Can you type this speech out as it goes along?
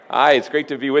Hi, it's great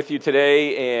to be with you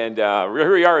today, and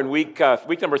here we are in week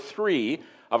number 3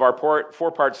 of our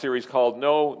four-part series called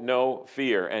No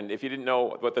Fear. And if you didn't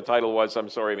know what the title was, I'm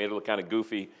sorry, I made it look kind of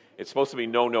goofy. It's supposed to be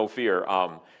No Fear.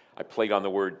 I played on the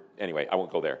word, anyway, I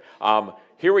won't go there.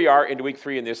 Here we are into week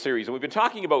 3 in this series, and we've been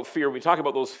talking about fear. We've been talking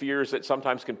about those fears that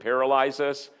sometimes can paralyze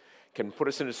us, can put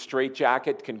us in a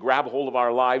straitjacket, can grab hold of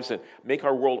our lives and make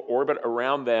our world orbit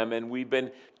around them. And we've been,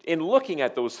 in looking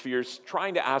at those fears,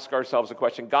 trying to ask ourselves the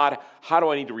question, God, how do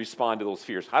I need to respond to those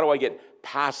fears? How do I get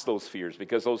past those fears?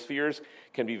 Because those fears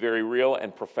can be very real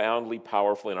and profoundly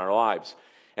powerful in our lives.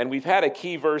 And we've had a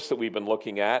key verse that we've been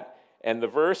looking at, and the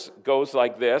verse goes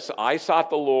like this: I sought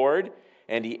the Lord,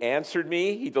 and he answered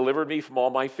me. He delivered me from all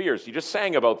my fears. You just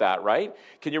sang about that, right?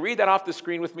 Can you read that off the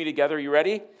screen with me together? Are you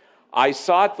ready? I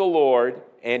sought the Lord,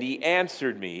 and he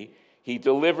answered me. He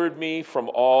delivered me from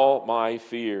all my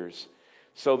fears.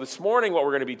 So this morning what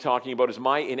we're going to be talking about is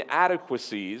my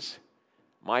inadequacies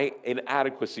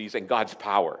and God's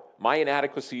power. My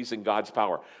inadequacies and God's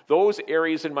power. Those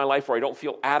areas in my life where I don't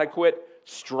feel adequate,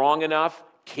 strong enough,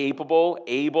 capable,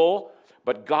 able,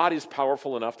 but God is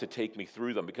powerful enough to take me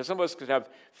through them. Because some of us could have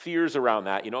fears around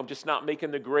that. I'm just not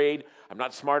making the grade. I'm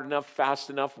not smart enough, fast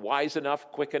enough, wise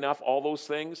enough, quick enough, all those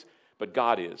things. But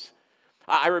God is.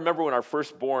 I remember when our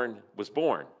firstborn was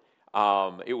born.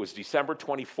 It was December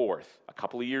 24th, a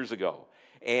couple of years ago.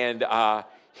 And I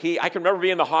can remember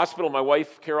being in the hospital. My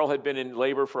wife, Carol, had been in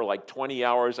labor for like 20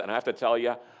 hours. And I have to tell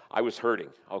you, I was hurting.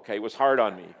 Okay, it was hard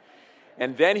on me.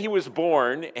 And then he was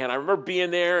born, and I remember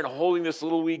being there and holding this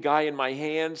little wee guy in my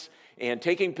hands and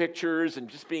taking pictures and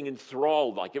just being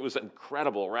enthralled. Like, it was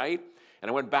incredible, right? And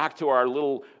I went back to our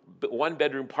little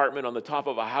one-bedroom apartment on the top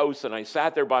of a house, and I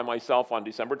sat there by myself on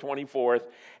December 24th,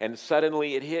 and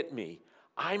suddenly it hit me.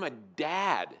 I'm a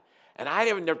dad, and I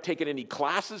haven't never taken any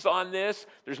classes on this.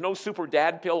 There's no super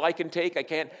dad pill I can take. I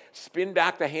can't spin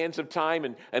back the hands of time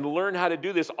and learn how to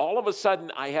do this. All of a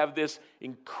sudden, I have this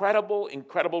incredible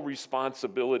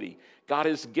responsibility. God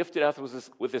has gifted us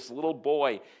with this little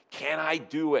boy. Can I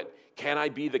do it? Can I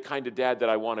be the kind of dad that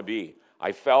I want to be?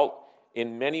 I felt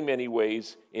in many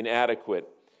ways inadequate.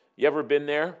 You ever been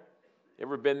there?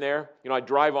 I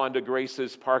drive onto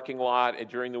Grace's parking lot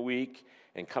during the week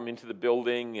and come into the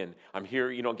building, and I'm here,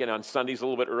 again, on Sundays a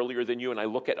little bit earlier than you, and I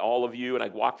look at all of you, and I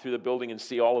walk through the building and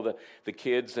see all of the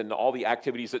kids and all the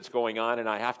activities that's going on, and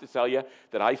I have to tell you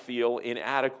that I feel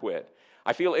inadequate.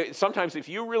 I feel sometimes if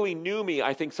you really knew me,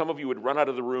 I think some of you would run out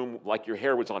of the room like your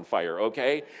hair was on fire,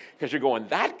 okay? Because you're going,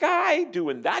 that guy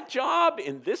doing that job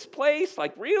in this place?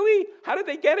 Like, really? How did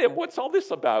they get him? What's all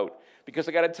this about? Because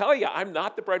I got to tell you, I'm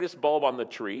not the brightest bulb on the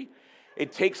tree.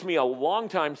 It takes me a long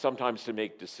time sometimes to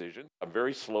make decisions. I'm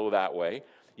very slow that way.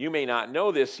 You may not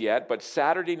know this yet, but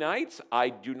Saturday nights, I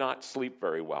do not sleep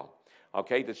very well.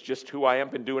 Okay, that's just who I am.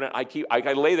 Been doing it.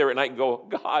 I lay there at night and go,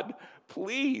 God,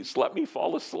 please let me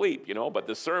fall asleep, But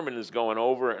the sermon is going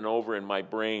over and over in my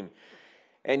brain.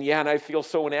 And I feel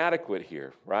so inadequate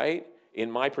here, right?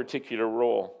 In my particular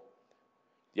role.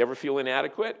 You ever feel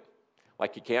inadequate?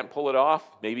 Like you can't pull it off?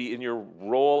 Maybe in your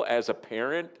role as a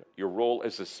parent, your role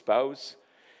as a spouse,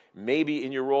 maybe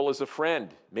in your role as a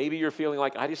friend. Maybe you're feeling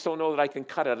like, I just don't know that I can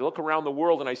cut it. I look around the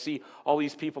world and I see all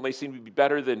these people, and they seem to be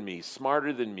better than me,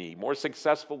 smarter than me, more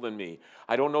successful than me.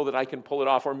 I don't know that I can pull it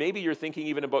off. Or maybe you're thinking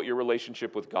even about your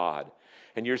relationship with God.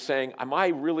 And you're saying, am I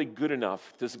really good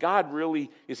enough? Does God really,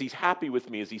 is he happy with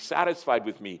me? Is he satisfied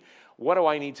with me? What do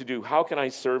I need to do? How can I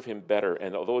serve him better?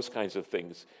 And those kinds of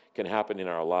things can happen in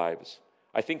our lives.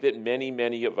 I think that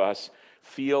many of us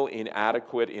feel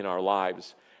inadequate in our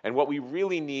lives. And what we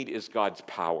really need is God's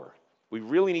power. We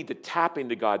really need to tap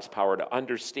into God's power to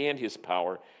understand his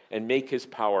power and make his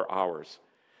power ours.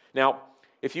 Now,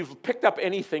 if you've picked up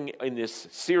anything in this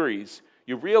series,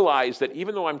 you realize that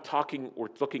even though I'm talking or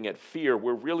looking at fear,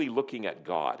 we're really looking at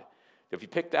God. If you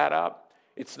pick that up,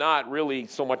 it's not really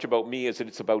so much about me as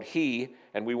it's about he,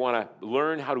 and we want to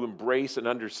learn how to embrace and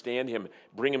understand him,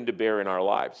 bring him to bear in our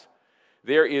lives.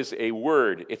 There is a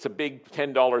word, it's a big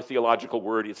 $10 theological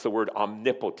word, it's the word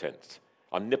omnipotence.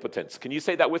 Omnipotence. Can you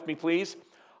say that with me, please?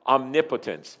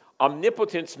 Omnipotence.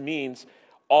 Omnipotence means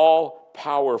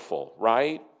all-powerful,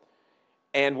 right?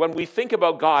 And when we think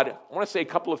about God, I want to say a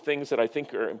couple of things that I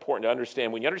think are important to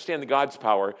understand. When you understand God's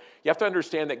power, you have to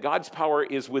understand that God's power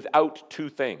is without two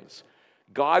things.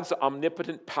 God's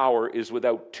omnipotent power is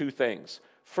without two things.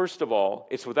 First of all,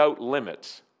 it's without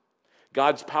limits.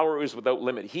 God's power is without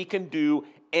limit. He can do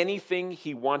anything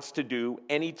he wants to do,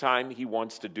 anytime he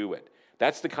wants to do it.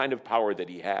 That's the kind of power that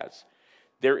he has.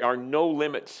 There are no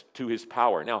limits to his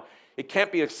power. Now, it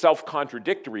can't be a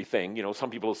self-contradictory thing. Some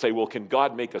people will say, well, can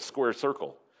God make a square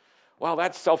circle? Well,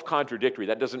 that's self-contradictory.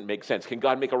 That doesn't make sense. Can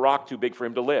God make a rock too big for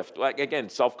him to lift? Like, again,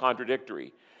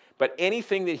 self-contradictory. But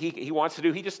anything that he wants to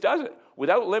do, he just does it.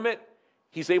 Without limit,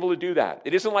 he's able to do that.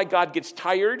 It isn't like God gets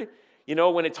tired,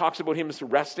 when it talks about him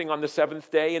resting on the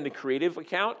seventh day in the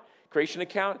creation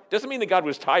account. Doesn't mean that God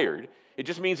was tired. It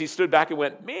just means he stood back and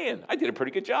went, man, I did a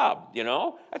pretty good job,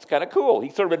 That's kind of cool. He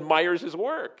sort of admires his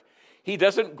work. He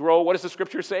doesn't grow, what does the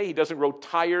scripture say? He doesn't grow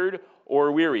tired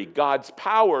or weary. God's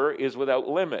power is without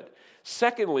limit.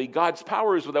 Secondly, God's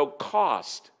power is without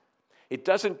cost. It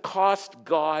doesn't cost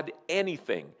God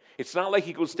anything. It's not like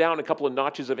he goes down a couple of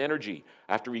notches of energy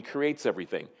after he creates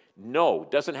everything. No,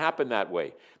 it doesn't happen that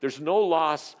way. There's no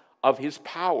loss of his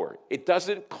power. It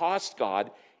doesn't cost God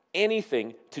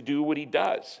anything to do what he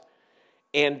does.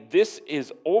 And this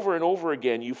is over and over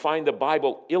again, you find the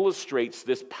Bible illustrates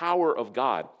this power of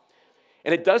God.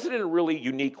 And it does it in a really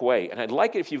unique way. And I'd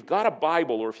like it if you've got a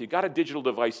Bible or if you've got a digital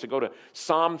device to go to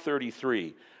Psalm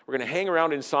 33. We're going to hang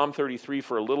around in Psalm 33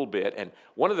 for a little bit. And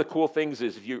one of the cool things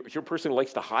is if you're a person who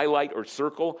likes to highlight or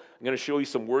circle, I'm going to show you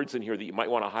some words in here that you might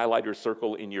want to highlight or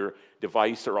circle in your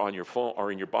device or on your phone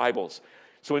or in your Bibles.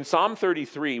 So in Psalm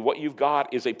 33, what you've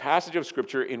got is a passage of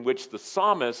Scripture in which the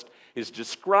psalmist is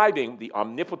describing the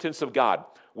omnipotence of God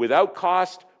without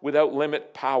cost, without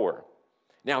limit power.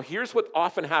 Now, here's what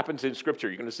often happens in Scripture.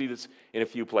 You're going to see this in a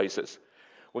few places.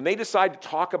 When they decide to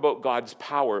talk about God's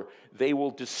power, they will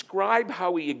describe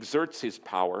how he exerts his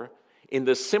power in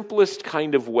the simplest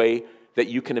kind of way that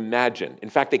you can imagine. In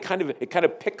fact, it kind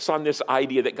of picks on this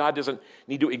idea that God doesn't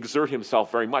need to exert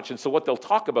himself very much. And so what they'll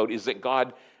talk about is that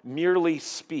God merely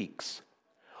speaks.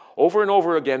 Over and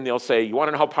over again, they'll say, you want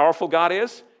to know how powerful God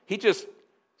is? He just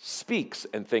speaks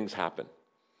and things happen.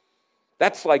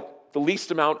 That's like the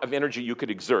least amount of energy you could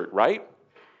exert, right?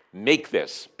 Make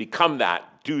this, become that,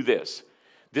 do this.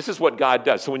 This is what God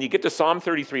does. So when you get to Psalm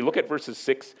 33, look at verses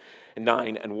 6 and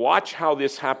 9 and watch how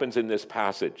this happens in this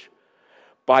passage.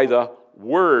 By the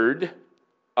word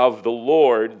of the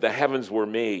Lord, the heavens were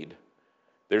made.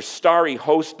 Their starry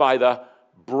host by the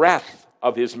breath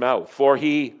of his mouth. For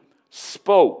he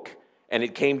spoke, and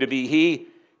it came to be. He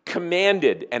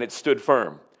commanded, and it stood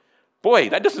firm. Boy,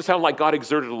 that doesn't sound like God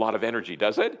exerted a lot of energy,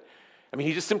 does it? I mean,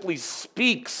 he just simply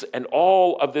speaks, and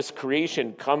all of this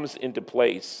creation comes into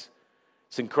place.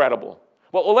 It's incredible.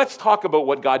 Well, let's talk about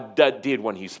what God did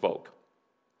when he spoke.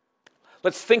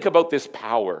 Let's think about this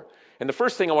power. And the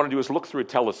first thing I want to do is look through a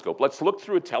telescope. Let's look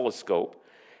through a telescope.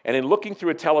 And in looking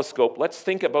through a telescope, let's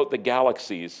think about the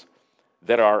galaxies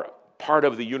that are part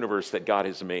of the universe that God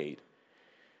has made.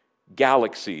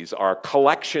 Galaxies are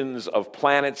collections of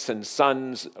planets and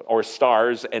suns or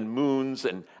stars and moons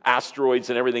and asteroids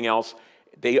and everything else.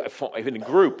 They in a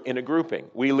grouping.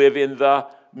 We live in the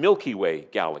Milky Way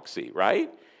galaxy,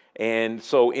 right? And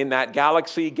so in that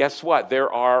galaxy, guess what? And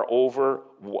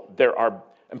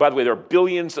by the way, there are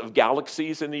billions of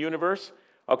galaxies in the universe,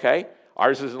 okay?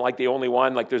 Ours isn't like the only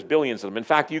one, like there's billions of them. In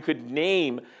fact, you could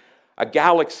name a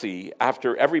galaxy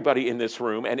after everybody in this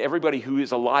room and everybody who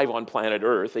is alive on planet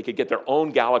Earth. They could get their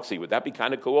own galaxy. Would that be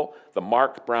kind of cool? The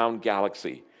Mark Brown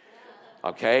galaxy,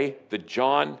 okay? The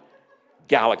John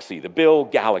galaxy, the Bill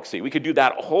galaxy. We could do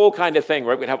that whole kind of thing,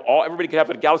 right? Everybody could have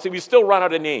a galaxy. We still run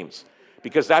out of names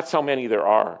because that's how many there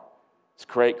are. It's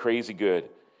crazy good.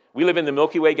 We live in the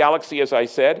Milky Way galaxy, as I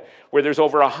said, where there's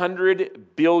over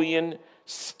 100 billion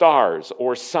stars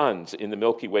or suns in the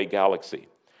Milky Way galaxy.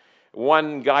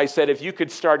 One guy said if you could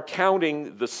start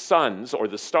counting the suns or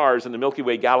the stars in the Milky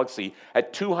Way galaxy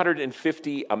at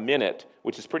 250 a minute,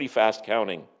 which is pretty fast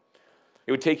counting,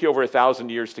 it would take you over 1,000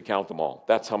 years to count them all.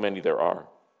 That's how many there are.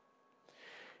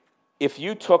 If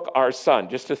you took our sun,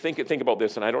 just to think about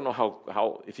this, and I don't know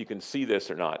how if you can see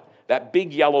this or not, that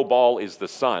big yellow ball is the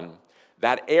sun.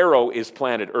 That arrow is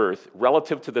planet Earth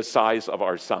relative to the size of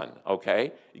our sun,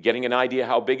 okay? You getting an idea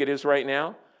how big it is right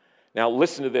now? Now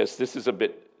listen to this. This is a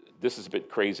bit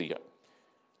crazy.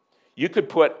 You could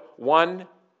put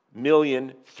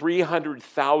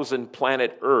 1,300,000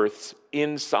 planet Earths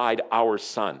inside our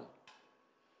sun.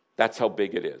 That's how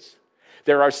big it is.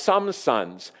 There are some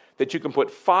suns that you can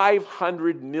put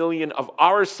 500 million of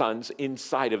our suns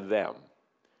inside of them.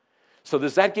 So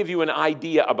does that give you an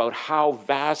idea about how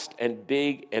vast and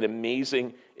big and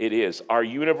amazing it is? Our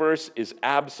universe is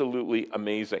absolutely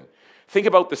amazing. Think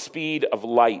about the speed of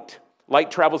light. Light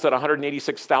travels at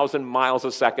 186,000 miles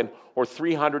a second or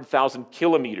 300,000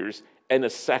 kilometers in a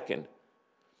second.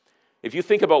 If you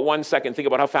think about 1 second, think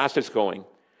about how fast it's going.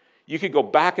 You could go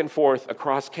back and forth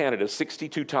across Canada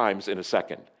 62 times in a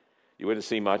second. You wouldn't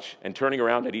see much, and turning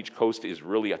around at each coast is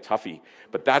really a toughie.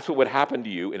 But that's what would happen to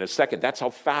you in a second. That's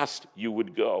how fast you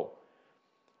would go.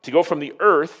 To go from the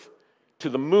Earth to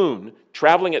the moon,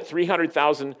 traveling at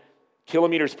 300,000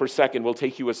 kilometers per second, will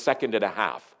take you a second and a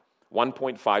half,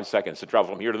 1.5 seconds to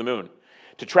travel from here to the moon.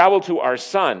 To travel to our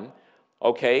sun,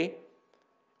 okay,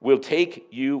 will take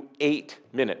you 8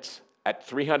 minutes at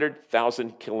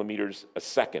 300,000 kilometers a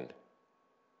second.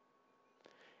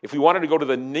 If we wanted to go to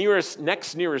the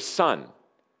next nearest sun,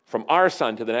 from our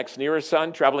sun to the next nearest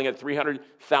sun, traveling at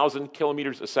 300,000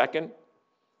 kilometers a second,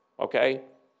 okay,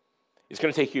 it's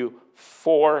going to take you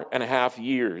 4.5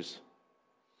 years.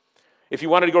 If you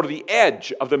wanted to go to the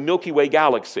edge of the Milky Way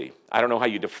galaxy, I don't know how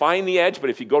you define the edge, but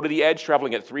if you go to the edge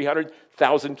traveling at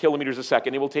 300,000 kilometers a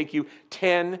second, it will take you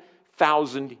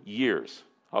 10,000 years,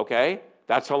 okay?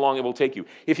 That's how long it will take you.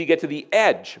 If you get to the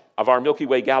edge of our Milky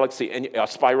Way galaxy, and a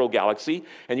spiral galaxy,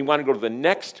 and you want to go to the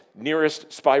next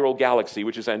nearest spiral galaxy,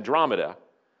 which is Andromeda,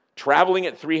 traveling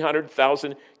at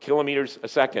 300,000 kilometers a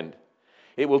second,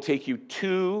 it will take you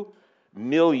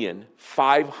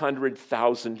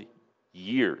 2,500,000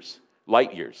 years,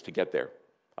 light years, to get there.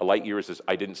 A light year is this,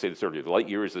 I didn't say this earlier, the light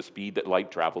year is the speed that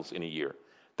light travels in a year.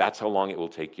 That's how long it will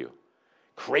take you.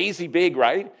 Crazy big,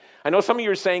 right? I know some of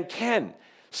you are saying, Ken,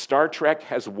 Star Trek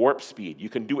has warp speed. You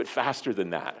can do it faster than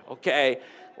that. Okay,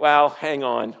 well, hang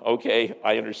on. Okay,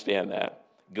 I understand that.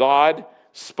 God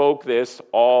spoke this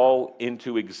all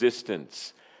into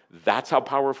existence. That's how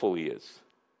powerful he is.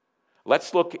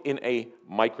 Let's look in a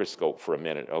microscope for a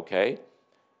minute, okay?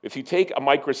 If you take a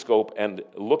microscope and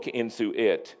look into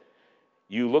it,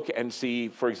 you look and see,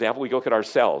 for example, we look at our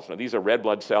cells. Now, these are red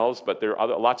blood cells, but there are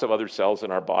lots of other cells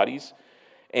in our bodies.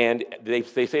 And they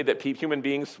say that human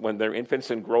beings, when they're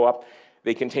infants and grow up,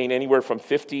 they contain anywhere from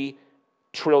 50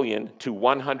 trillion to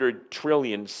 100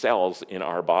 trillion cells in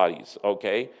our bodies,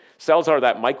 okay? Cells are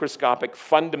that microscopic,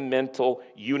 fundamental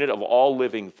unit of all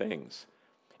living things.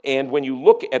 And when you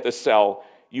look at the cell,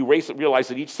 you realize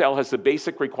that each cell has the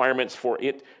basic requirements for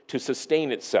it to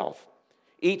sustain itself.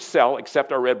 Each cell,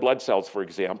 except our red blood cells, for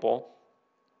example,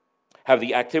 have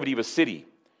the activity of a city.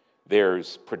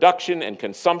 There's production and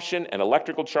consumption and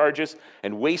electrical charges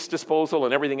and waste disposal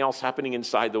and everything else happening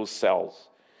inside those cells.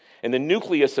 In the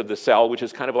nucleus of the cell, which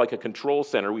is kind of like a control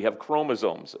center, we have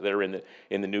chromosomes that are in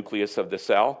the nucleus of the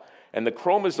cell. And the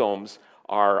chromosomes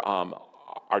are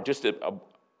just,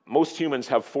 most humans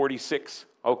have 46,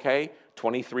 okay?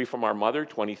 23 from our mother,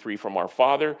 23 from our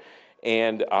father.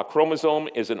 And a chromosome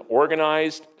is an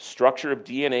organized structure of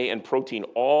DNA and protein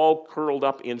all curled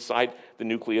up inside the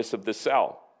nucleus of the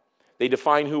cell. They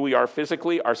define who we are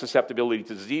physically, our susceptibility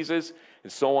to diseases,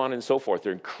 and so on and so forth.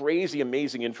 They're crazy,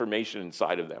 amazing information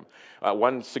inside of them.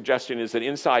 One suggestion is that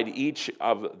inside each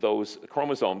of those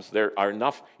chromosomes, there are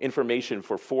enough information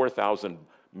for 4,000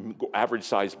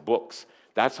 average-sized books.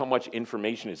 That's how much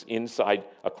information is inside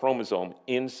a chromosome,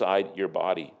 inside your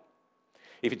body.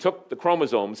 If you took the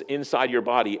chromosomes inside your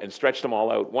body and stretched them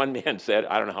all out, one man said,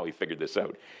 I don't know how he figured this out,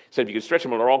 he said if you could stretch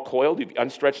them and they're all coiled, if you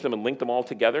unstretch them and link them all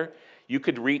together, you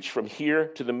could reach from here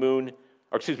to the moon,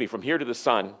 or excuse me, from here to the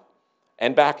sun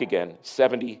and back again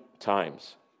 70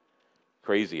 times.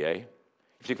 Crazy, eh?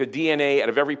 If you took the DNA out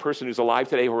of every person who's alive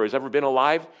today or has ever been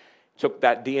alive, took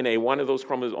that DNA, one of those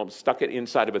chromosomes, stuck it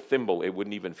inside of a thimble, it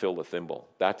wouldn't even fill the thimble.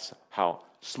 That's how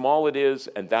small it is,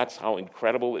 and that's how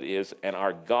incredible it is, and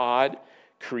our God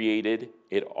created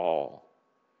it all.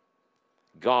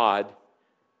 God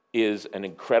is an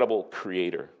incredible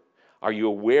creator. Are you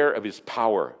aware of his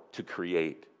power to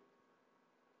create?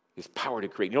 His power to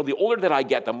create. You know, the older that I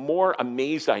get, the more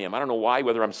amazed I am. I don't know why,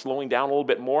 whether I'm slowing down a little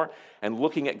bit more and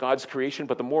looking at God's creation,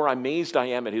 but the more amazed I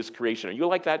am at his creation. Are you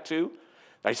like that too?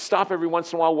 I stop every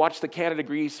once in a while, watch the Canada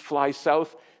Geese fly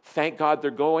south. Thank God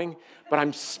they're going. But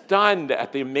I'm stunned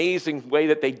at the amazing way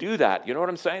that they do that. You know what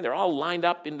I'm saying? They're all lined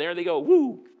up in there. They go,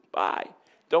 woo, bye.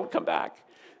 Don't come back.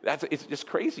 It's just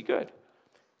crazy good.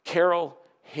 Carol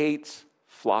hates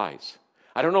flies.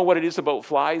 I don't know what it is about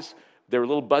flies. Their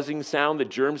little buzzing sound, the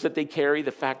germs that they carry,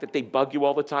 the fact that they bug you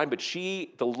all the time, but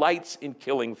she delights in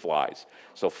killing flies.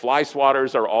 So fly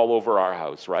swatters are all over our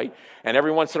house, right? And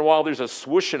every once in a while there's a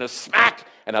swoosh and a smack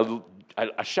and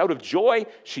a shout of joy.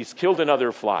 She's killed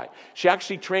another fly. She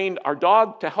actually trained our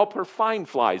dog to help her find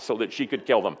flies so that she could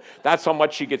kill them. That's how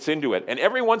much she gets into it. And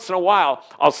every once in a while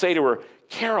I'll say to her,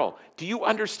 Carol, do you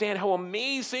understand how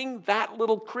amazing that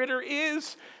little critter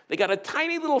is? They got a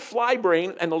tiny little fly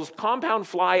brain and those compound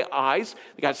fly eyes.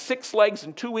 They got 6 legs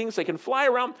and 2 wings. They can fly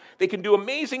around. They can do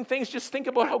amazing things. Just think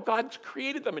about how God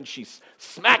created them. And she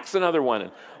smacks another one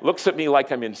and looks at me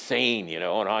like I'm insane, you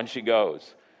know, and on she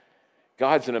goes.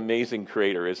 God's an amazing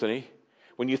creator, isn't he?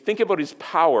 When you think about his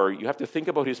power, you have to think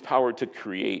about his power to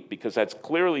create, because that's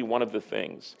clearly one of the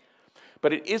things.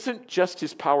 But it isn't just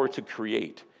his power to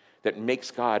create. that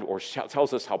makes God or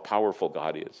tells us how powerful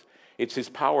God is. It's his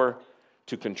power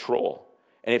to control.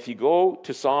 And if you go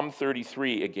to Psalm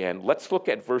 33 again, let's look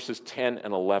at verses 10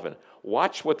 and 11.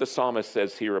 Watch what the psalmist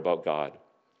says here about God.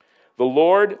 The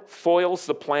Lord foils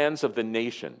the plans of the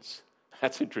nations.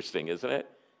 That's interesting, isn't it?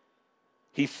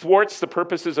 He thwarts the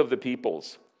purposes of the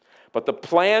peoples. But the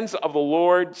plans of the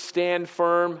Lord stand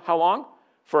firm, how long?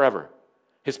 Forever.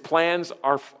 His plans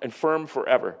are firm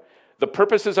forever. The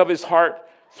purposes of his heart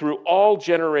through all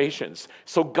generations.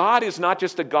 So God is not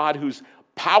just a God who's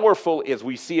powerful, as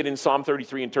we see it in Psalm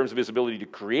 33 in terms of his ability to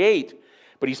create,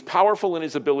 but he's powerful in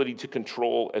his ability to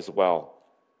control as well.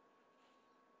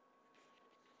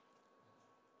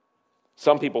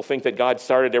 Some people think that God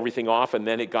started everything off and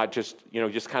then it got just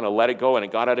kind of let it go and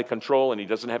it got out of control and he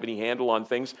doesn't have any handle on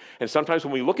things. And sometimes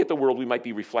when we look at the world, we might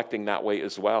be reflecting that way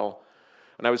as well.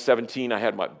 When I was 17, I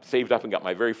had saved up and got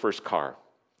my very first car.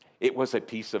 It was a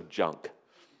piece of junk.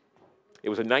 It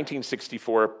was a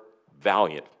 1964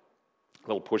 Valiant.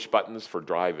 Little push buttons for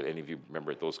drive. Any of you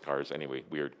remember those cars? Anyway,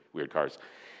 weird cars.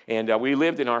 And we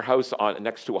lived in our house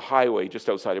next to a highway just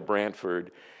outside of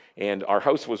Brantford. And our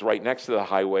house was right next to the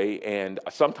highway, and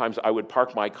sometimes I would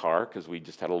park my car, because we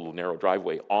just had a little narrow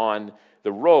driveway, on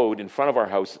the road in front of our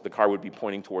house. The car would be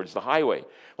pointing towards the highway.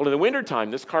 Well, in the wintertime,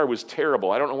 this car was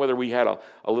terrible. I don't know whether we had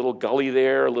a little gully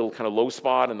there, a little kind of low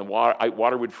spot, and the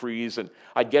water would freeze, and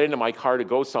I'd get into my car to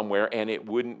go somewhere, and it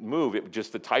wouldn't move.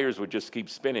 The tires would just keep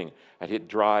spinning. I'd hit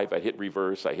drive, I'd hit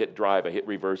reverse, I'd hit drive, I'd hit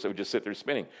reverse. It would just sit there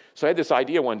spinning. So I had this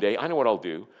idea one day, I know what I'll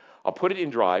do. I'll put it in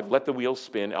drive, let the wheels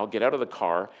spin, I'll get out of the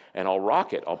car, and I'll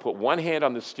rock it. I'll put one hand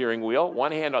on the steering wheel,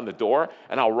 one hand on the door,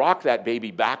 and I'll rock that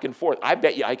baby back and forth. I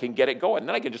bet you I can get it going. And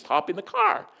then I can just hop in the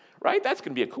car, right? That's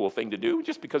going to be a cool thing to do,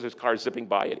 just because there's cars zipping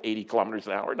by at 80 kilometers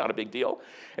an hour, not a big deal.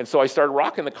 And so I started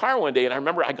rocking the car one day, and I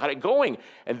remember I got it going.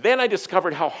 And then I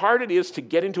discovered how hard it is to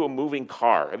get into a moving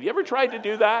car. Have you ever tried to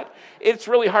do that? It's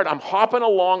really hard. I'm hopping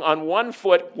along on one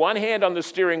foot, one hand on the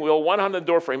steering wheel, one on the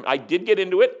door frame. I did get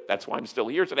into it. That's why I'm still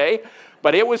here today.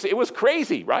 But it was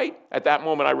crazy, right? At that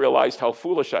moment, I realized how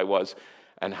foolish I was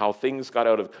and how things got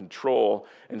out of control.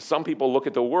 And some people look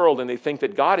at the world and they think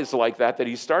that God is like that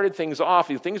he started things off.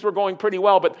 Things were going pretty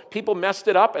well, but people messed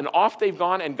it up and off they've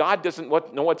gone, and God doesn't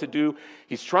know what to do.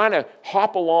 He's trying to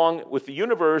hop along with the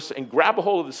universe and grab a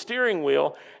hold of the steering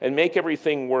wheel and make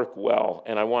everything work well.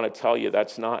 And I want to tell you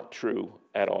that's not true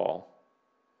at all.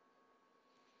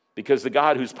 Because the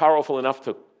God who's powerful enough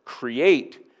to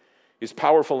create is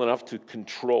powerful enough to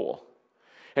control.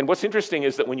 And what's interesting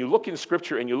is that when you look in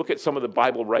Scripture and you look at some of the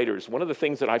Bible writers, one of the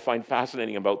things that I find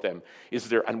fascinating about them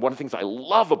and one of the things I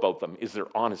love about them is their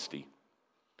honesty. Do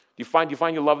you find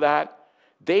you love that?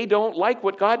 They don't like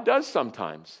what God does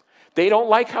sometimes. They don't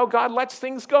like how God lets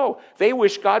things go. They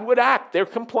wish God would act. They're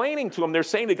complaining to him. They're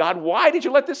saying to God, why did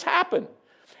you let this happen?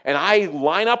 And I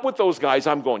line up with those guys.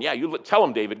 I'm going, yeah, you tell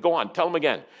them, David. Go on, tell them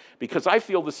again. Because I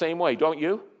feel the same way, don't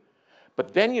you?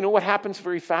 But then you know what happens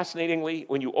very fascinatingly?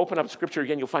 When you open up Scripture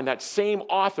again, you'll find that same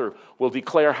author will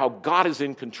declare how God is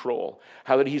in control,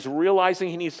 how that he's realizing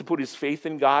he needs to put his faith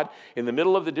in God in the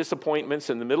middle of the disappointments,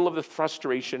 in the middle of the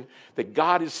frustration, that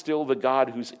God is still the God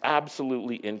who's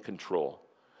absolutely in control.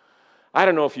 I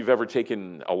don't know if you've ever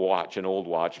taken a watch, an old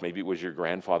watch, maybe it was your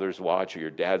grandfather's watch or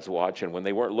your dad's watch, and when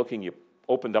they weren't looking, you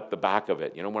opened up the back of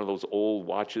it. You know, one of those old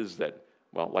watches that,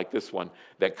 well, like this one,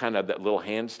 that little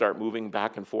hands start moving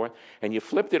back and forth. And you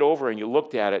flipped it over and you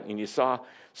looked at it and you saw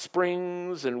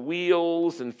springs and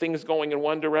wheels and things going in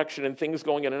one direction and things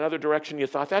going in another direction. You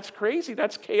thought, that's crazy,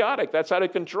 that's chaotic, that's out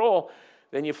of control.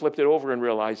 Then you flipped it over and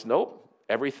realized, nope,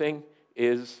 everything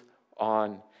is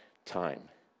on time.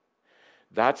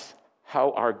 That's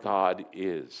how our God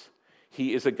is.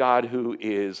 He is a God who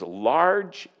is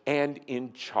large and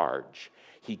in charge.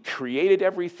 He created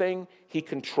everything. He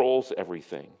controls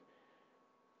everything.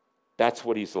 That's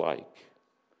what he's like.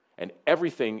 And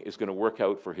everything is going to work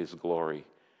out for his glory.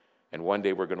 And one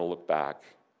day we're going to look back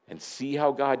and see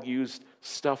how God used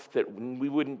stuff that we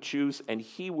wouldn't choose and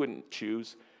he wouldn't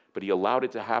choose, but he allowed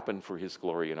it to happen for his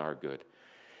glory and our good.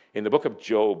 In the book of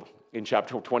Job, in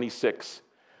chapter 26,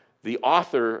 the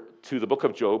author to the book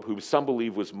of Job, who some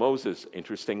believe was Moses,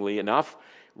 interestingly enough,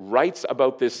 writes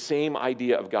about this same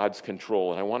idea of God's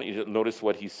control. And I want you to notice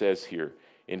what he says here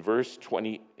in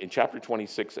chapter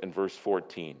 26 and verse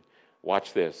 14.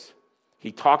 Watch this.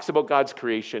 He talks about God's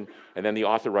creation, and then the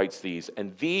author writes these.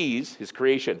 And these, his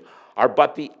creation, are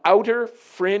but the outer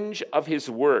fringe of his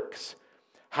works.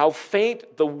 How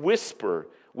faint the whisper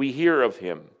we hear of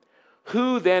him.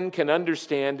 Who then can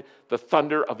understand the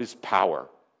thunder of his power?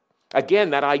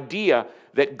 Again, that idea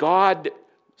that God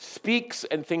speaks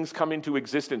and things come into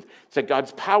existence. It's that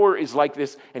God's power is like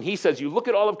this. And he says, you look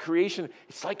at all of creation,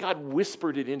 it's like God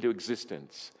whispered it into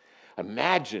existence.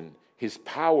 Imagine his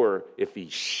power if he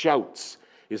shouts.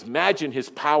 Imagine his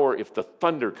power if the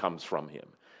thunder comes from him.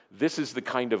 This is the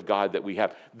kind of God that we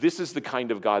have. This is the kind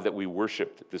of God that we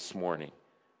worshiped this morning.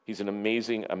 He's an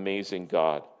amazing, amazing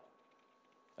God.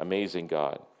 Amazing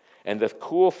God. And the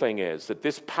cool thing is that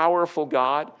this powerful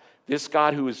God, this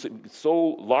God who is so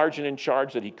large and in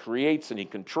charge that he creates and he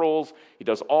controls, he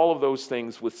does all of those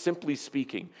things with simply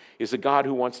speaking, is a God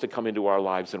who wants to come into our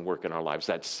lives and work in our lives.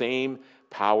 That same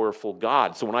powerful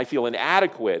God. So when I feel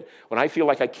inadequate, when I feel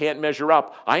like I can't measure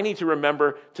up, I need to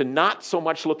remember to not so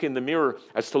much look in the mirror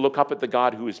as to look up at the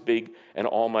God who is big and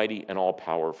almighty and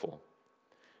all-powerful.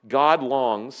 God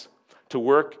longs to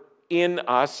work in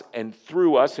us and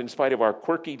through us in spite of our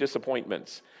quirky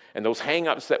disappointments and those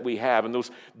hang-ups that we have and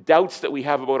those doubts that we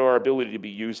have about our ability to be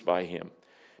used by him.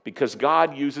 Because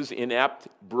God uses inept,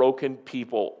 broken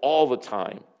people all the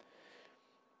time.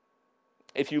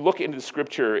 If you look into the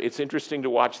scripture, it's interesting to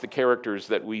watch the characters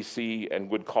that we see and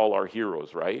would call our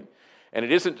heroes, right? And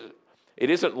it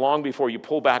isn't long before you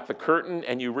pull back the curtain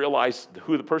and you realize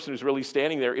who the person who's really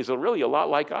standing there is really a lot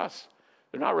like us.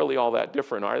 They're not really all that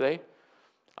different, are they?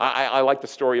 I like the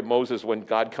story of Moses when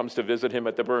God comes to visit him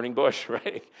at the burning bush,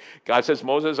 right? God says,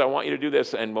 Moses, I want you to do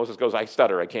this. And Moses goes, I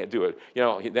stutter, I can't do it.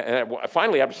 And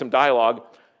finally, after some dialogue,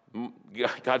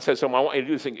 God says to him, I want you to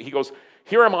do this. He goes,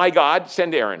 here am I, God,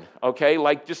 send Aaron, okay?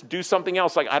 Like, just do something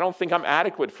else. Like, I don't think I'm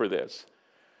adequate for this.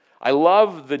 I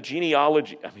love the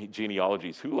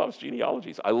genealogies. Who loves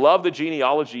genealogies? I love the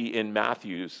genealogy in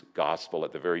Matthew's gospel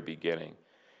at the very beginning.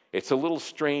 It's a little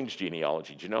strange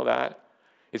genealogy. Do you know that?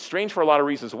 It's strange for a lot of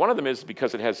reasons. One of them is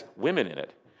because it has women in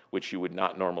it, which you would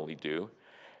not normally do.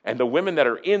 And the women that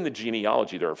are in the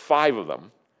genealogy, there are 5 of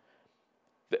them,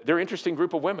 they're an interesting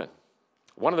group of women.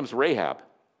 One of them is Rahab,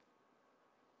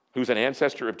 who's an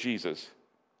ancestor of Jesus,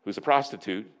 who's a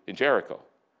prostitute in Jericho.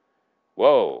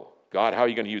 Whoa, God, how are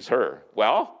you going to use her?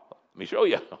 Well, let me show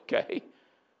you, okay?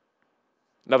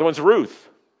 Another one's Ruth,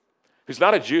 who's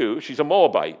not a Jew. She's a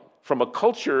Moabite from a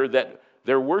culture that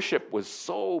their worship was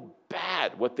so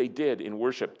bad, what they did in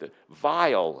worship,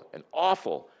 vile and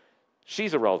awful.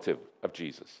 She's a relative of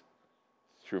Jesus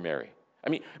through Mary. I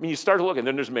mean, you start to look, and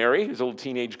then there's Mary, who's a little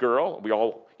teenage girl. We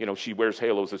all, she wears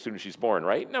halos as soon as she's born,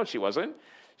 right? No, she wasn't.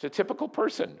 She's a typical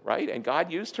person, right? And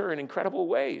God used her in incredible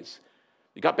ways.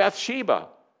 You got Bathsheba.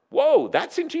 Whoa,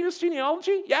 that's in Jesus'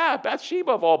 genealogy? Yeah,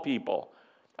 Bathsheba of all people.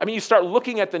 I mean, you start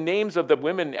looking at the names of the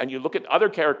women, and you look at other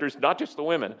characters, not just the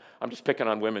women. I'm just picking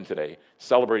on women today,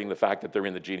 celebrating the fact that they're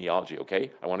in the genealogy, okay?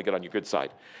 I want to get on your good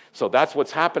side. So that's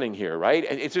what's happening here, right?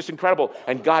 And it's just incredible.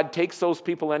 And God takes those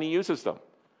people and he uses them.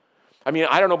 I mean,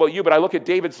 I don't know about you, but I look at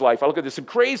David's life. I look at this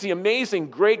crazy, amazing,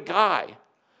 great guy.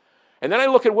 And then I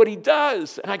look at what he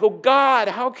does, and I go, God,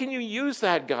 how can you use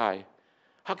that guy?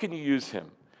 How can you use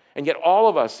him? And yet all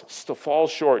of us still fall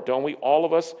short, don't we? All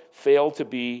of us fail to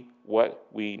be what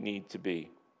we need to be.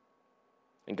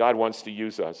 And God wants to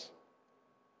use us.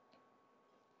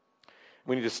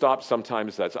 We need to stop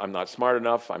sometimes that I'm not smart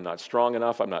enough, I'm not strong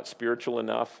enough, I'm not spiritual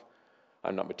enough,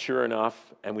 I'm not mature enough,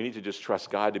 and we need to just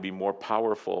trust God to be more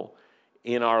powerful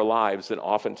in our lives than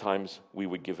oftentimes we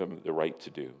would give him the right to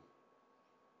do.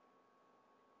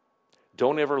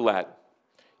 Don't ever let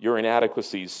your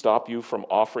inadequacies stop you from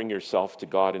offering yourself to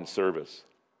God in service.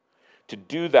 To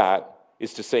do that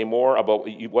is to say more about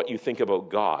what you think about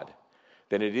God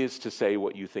than it is to say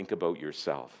what you think about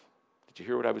yourself. Did you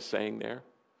hear what I was saying there?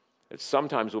 That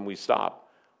sometimes when we stop,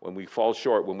 when we fall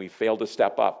short, when we fail to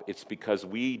step up, it's because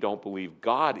we don't believe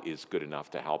God is good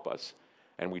enough to help us.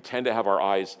 And we tend to have our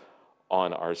eyes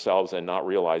on ourselves and not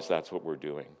realize that's what we're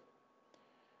doing.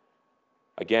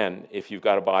 Again, if you've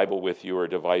got a Bible with you or a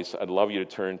device, I'd love you to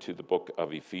turn to the book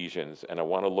of Ephesians, and I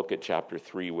want to look at chapter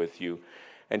 3 with you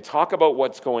and talk about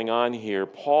what's going on here.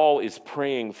 Paul is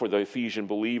praying for the Ephesian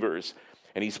believers,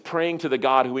 and he's praying to the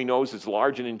God who he knows is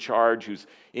large and in charge, who's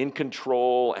in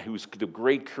control, who's the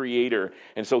great creator.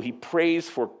 And so he prays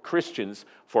for Christians,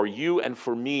 for you and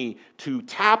for me, to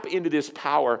tap into this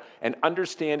power and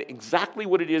understand exactly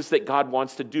what it is that God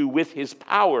wants to do with his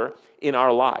power in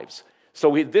our lives.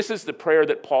 So this is the prayer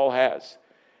that Paul has.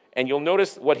 And you'll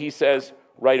notice what he says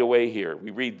right away here.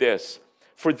 We read this.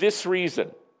 For this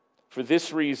reason,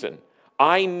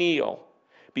 I kneel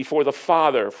before the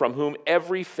Father, from whom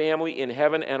every family in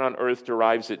heaven and on earth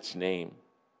derives its name.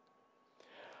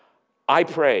 I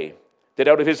pray that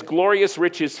out of his glorious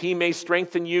riches he may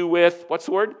strengthen you with, what's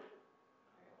the word?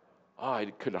 Oh, I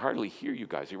could hardly hear you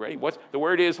guys. Are you ready? The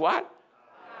word is what?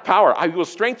 Power. I will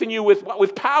strengthen you with what?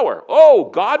 With power. Oh,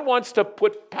 God wants to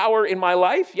put power in my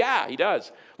life? Yeah, he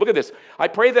does. Look at this. I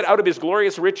pray that out of his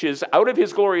glorious riches,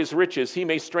 he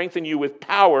may strengthen you with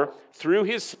power through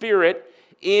his Spirit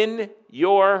in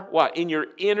your what? In your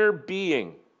inner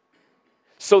being,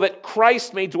 so that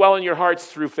Christ may dwell in your hearts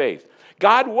through faith.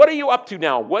 God, what are you up to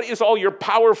now? What is all your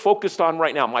power focused on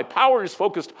right now? My power is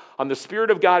focused on the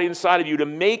Spirit of God inside of you to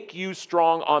make you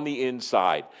strong on the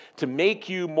inside, to make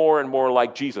you more and more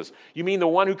like Jesus. You mean the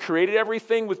one who created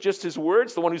everything with just his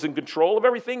words, the one who's in control of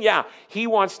everything? Yeah, he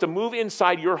wants to move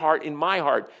inside your heart, in my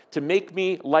heart, to make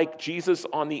me like Jesus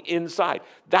on the inside.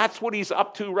 That's what he's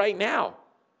up to right now.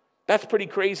 That's pretty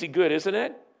crazy good, isn't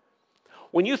it?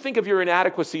 When you think of your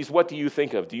inadequacies, what do you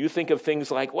think of? Do you think of things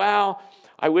like, well,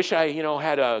 I wish I,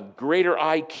 had a greater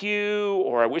IQ,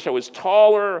 or I wish I was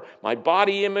taller, my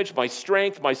body image, my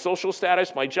strength, my social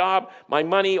status, my job, my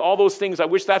money, all those things. I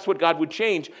wish that's what God would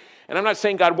change. And I'm not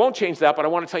saying God won't change that, but I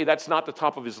want to tell you that's not the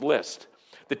top of his list.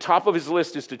 The top of his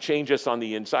list is to change us on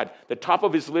the inside. The top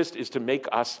of his list is to make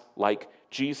us like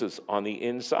Jesus on the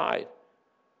inside.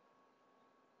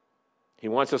 He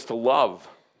wants us to love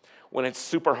when it's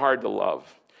super hard to love.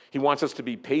 He wants us to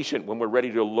be patient when we're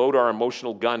ready to load our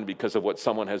emotional gun because of what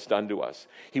someone has done to us.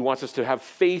 He wants us to have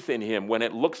faith in him when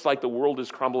it looks like the world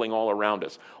is crumbling all around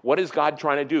us. What is God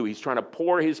trying to do? He's trying to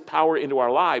pour his power into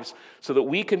our lives so that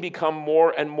we can become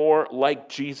more and more like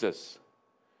Jesus.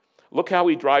 Look how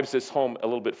he drives this home a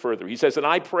little bit further. He says, and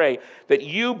I pray that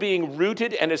you, being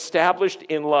rooted and established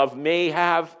in love, may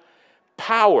have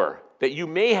power, that you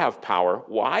may have power.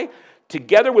 Why?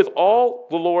 Together with all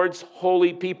the Lord's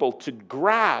holy people, to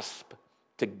grasp,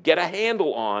 to get a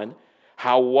handle on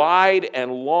how wide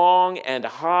and long and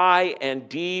high and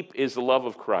deep is the love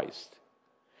of Christ.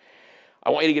 I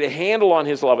want you to get a handle on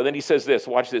his love. And then he says this,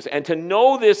 watch this. And to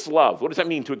know this love, what does that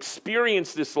mean? To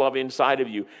experience this love inside of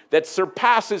you that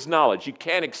surpasses knowledge. You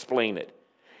can't explain it.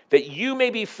 That you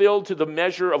may be filled to the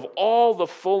measure of all the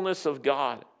fullness of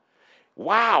God.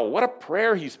 Wow, what a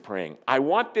prayer he's praying. I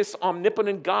want this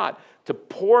omnipotent God to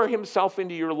pour himself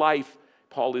into your life,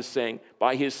 Paul is saying,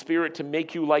 by his Spirit to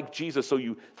make you like Jesus, so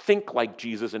you think like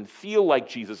Jesus and feel like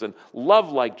Jesus and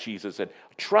love like Jesus and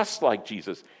trust like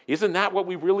Jesus. Isn't that what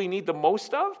we really need the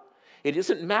most of? It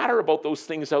doesn't matter about those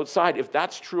things outside if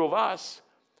that's true of us.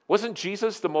 Wasn't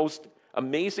Jesus the most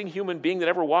amazing human being that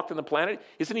ever walked on the planet?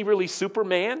 Isn't he really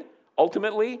Superman,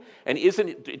 ultimately? And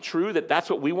isn't it true that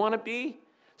that's what we want to be?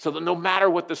 So that no matter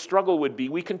what the struggle would be,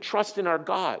 we can trust in our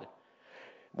God.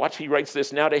 Watch, he writes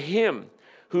this, now to him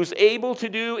who's able to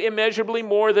do immeasurably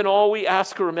more than all we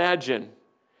ask or imagine,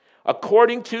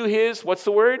 according to his, what's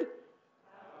the word?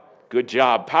 Good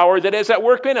job. Power that is at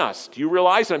work in us. Do you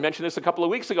realize, and I mentioned this a couple of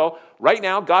weeks ago, right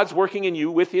now God's working in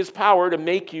you with his power to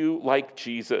make you like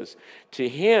Jesus. To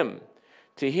him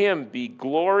be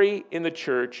glory in the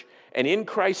church and in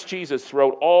Christ Jesus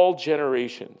throughout all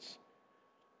generations,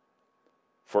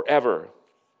 forever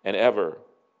and ever.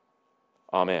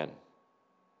 Amen.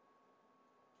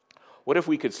 What if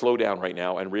we could slow down right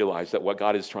now and realize that what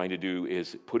God is trying to do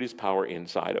is put his power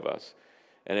inside of us?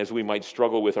 And as we might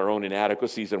struggle with our own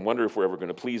inadequacies and wonder if we're ever going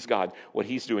to please God, what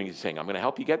he's doing is saying, I'm going to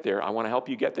help you get there. I want to help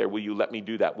you get there. Will you let me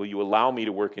do that? Will you allow me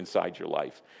to work inside your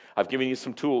life? I've given you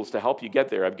some tools to help you get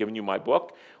there. I've given you my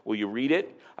book. Will you read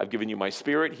it? I've given you my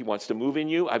Spirit. He wants to move in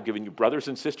you. I've given you brothers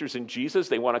and sisters in Jesus.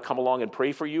 They want to come along and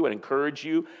pray for you and encourage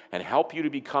you and help you to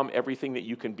become everything that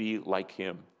you can be like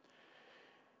him.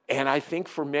 And I think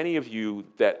for many of you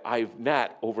that I've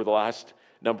met over the last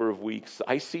number of weeks,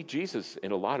 I see Jesus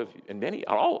in a lot of, in many,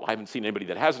 all, I haven't seen anybody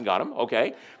that hasn't got him,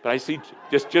 okay? But I see,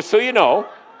 just so you know,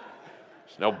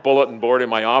 there's no bulletin board in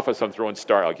my office I'm throwing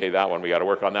star. Okay, that one, we got to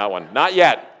work on that one. Not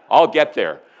yet. I'll get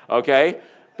there, okay?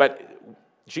 But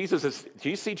Jesus is, do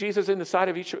you see Jesus in the side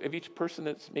of each person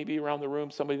that's maybe around the room,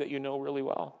 somebody that you know really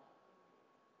well?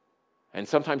 And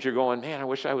sometimes you're going, man, I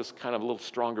wish I was kind of a little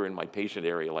stronger in my patient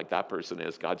area like that person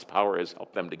is. God's power has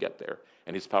helped them to get there,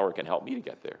 and his power can help me to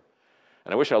get there.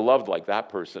 And I wish I loved like that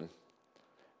person.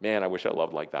 Man, I wish I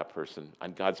loved like that person.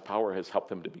 And God's power has helped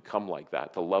them to become like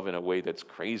that, to love in a way that's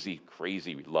crazy,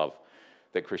 crazy love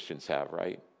that Christians have,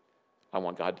 right? I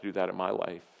want God to do that in my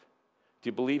life. Do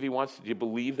you believe he wants to? Do you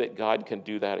believe that God can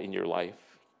do that in your life?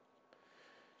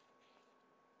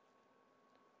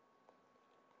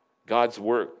 God's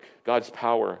work, God's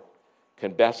power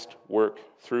can best work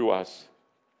through us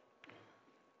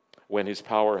when his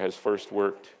power has first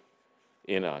worked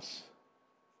in us.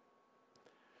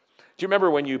 Do you remember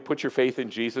when you put your faith in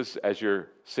Jesus as your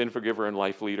sin forgiver and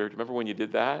life leader? Do you remember when you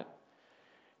did that?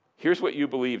 Here's what you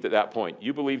believed at that point.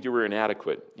 You believed you were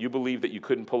inadequate. You believed that you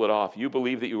couldn't pull it off. You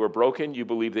believed that you were broken. You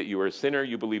believed that you were a sinner.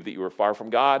 You believed that you were far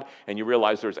from God. And you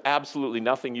realized there's absolutely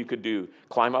nothing you could do.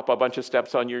 Climb up a bunch of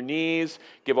steps on your knees,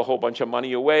 give a whole bunch of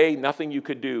money away, nothing you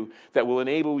could do that would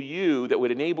enable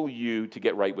you to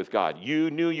get right with God. You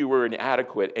knew you were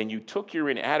inadequate, and you took your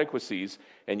inadequacies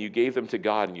and you gave them to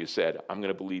God, and you said, I'm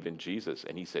going to believe in Jesus.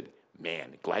 And he said,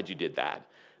 man, glad you did that.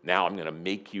 Now I'm going to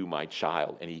make you my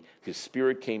child. And his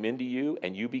Spirit came into you,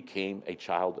 and you became a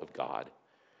child of God.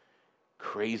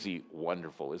 Crazy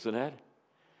wonderful, isn't it?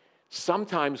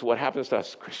 Sometimes what happens to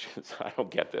us Christians, I don't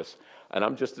get this, and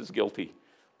I'm just as guilty.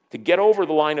 To get over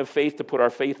the line of faith, to put our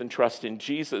faith and trust in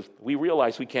Jesus, we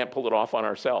realize we can't pull it off on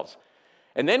ourselves.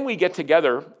 And then we get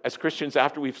together as Christians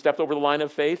after we've stepped over the line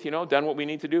of faith, done what we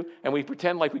need to do, and we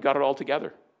pretend like we got it all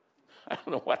together. I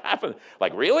don't know what happened.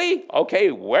 Like, really?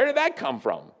 Okay, where did that come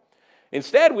from?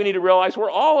 Instead, we need to realize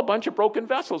we're all a bunch of broken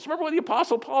vessels. Remember what the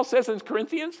Apostle Paul says in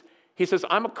Corinthians? He says,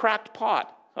 I'm a cracked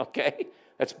pot, okay?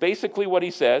 That's basically what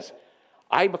he says.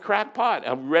 I'm a cracked pot.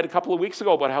 And we read a couple of weeks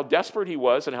ago about how desperate he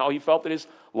was and how he felt that his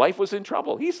life was in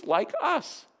trouble. He's like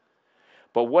us.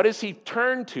 But what does he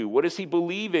turn to? What does he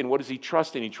believe in? What does he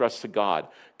trust in? He trusts to God.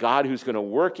 God who's going to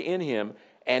work in him,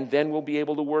 and then we'll be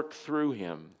able to work through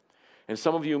him. And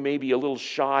some of you may be a little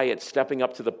shy at stepping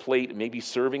up to the plate, maybe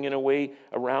serving in a way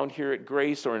around here at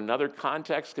Grace or in another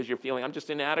context because you're feeling, I'm just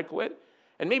inadequate.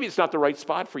 And maybe it's not the right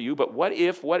spot for you, but what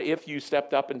if you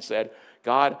stepped up and said,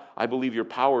 God, I believe your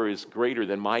power is greater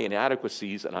than my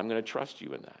inadequacies, and I'm going to trust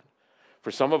you in that.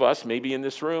 For some of us, maybe in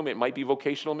this room, it might be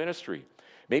vocational ministry.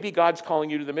 Maybe God's calling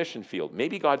you to the mission field.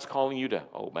 Maybe God's calling you to,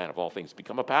 oh man, of all things,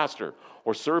 become a pastor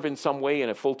or serve in some way in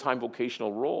a full-time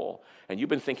vocational role. And you've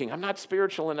been thinking, I'm not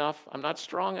spiritual enough. I'm not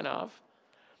strong enough.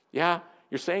 Yeah,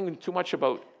 you're saying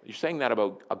that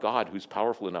about a God who's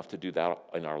powerful enough to do that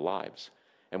in our lives.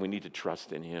 And we need to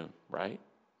trust in him, right?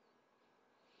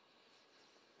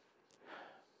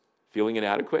 Feeling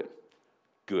inadequate?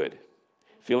 Good.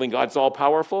 Feeling God's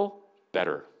all-powerful?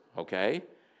 Better, okay?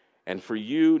 And for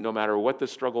you, no matter what the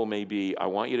struggle may be, I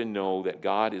want you to know that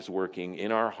God is working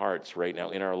in our hearts right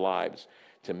now, in our lives,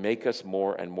 to make us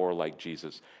more and more like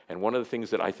Jesus. And one of the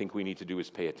things that I think we need to do is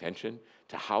pay attention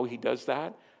to how he does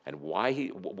that and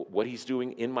what he's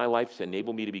doing in my life to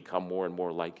enable me to become more and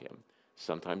more like him.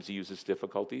 Sometimes he uses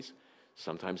difficulties.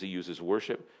 Sometimes he uses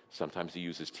worship. Sometimes he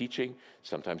uses teaching.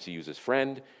 Sometimes he uses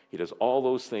friend. He does all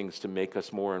those things to make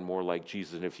us more and more like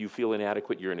Jesus. And if you feel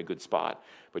inadequate, you're in a good spot.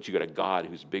 But you got a God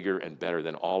who's bigger and better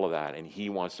than all of that. And he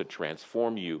wants to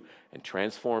transform you and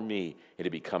transform me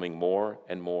into becoming more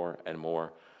and more and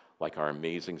more like our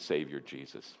amazing Savior,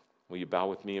 Jesus. Will you bow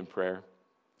with me in prayer?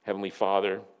 Heavenly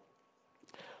Father,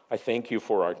 I thank you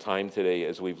for our time today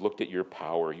as we've looked at your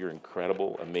power, your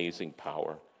incredible, amazing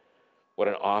power. What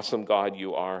an awesome God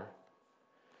you are.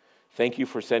 Thank you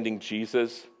for sending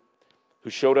Jesus, who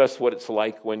showed us what it's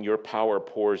like when your power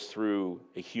pours through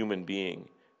a human being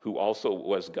who also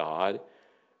was God,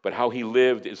 but how he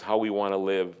lived is how we want to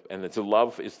live. And it's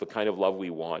love is the kind of love we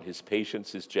want. His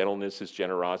patience, his gentleness, his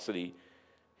generosity,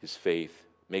 his faith.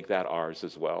 Make that ours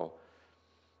as well.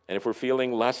 And if we're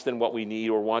feeling less than what we need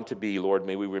or want to be, Lord,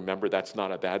 may we remember that's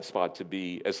not a bad spot to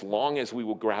be, as long as we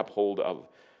will grab hold of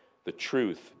the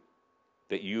truth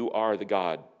that you are the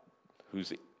God who's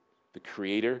the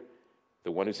creator,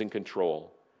 the one who's in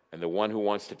control, and the one who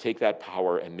wants to take that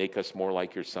power and make us more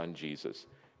like your son, Jesus.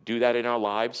 Do that in our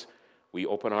lives. We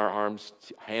open our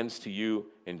hands to you,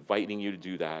 inviting you to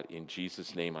do that. In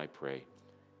Jesus' name I pray.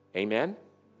 Amen.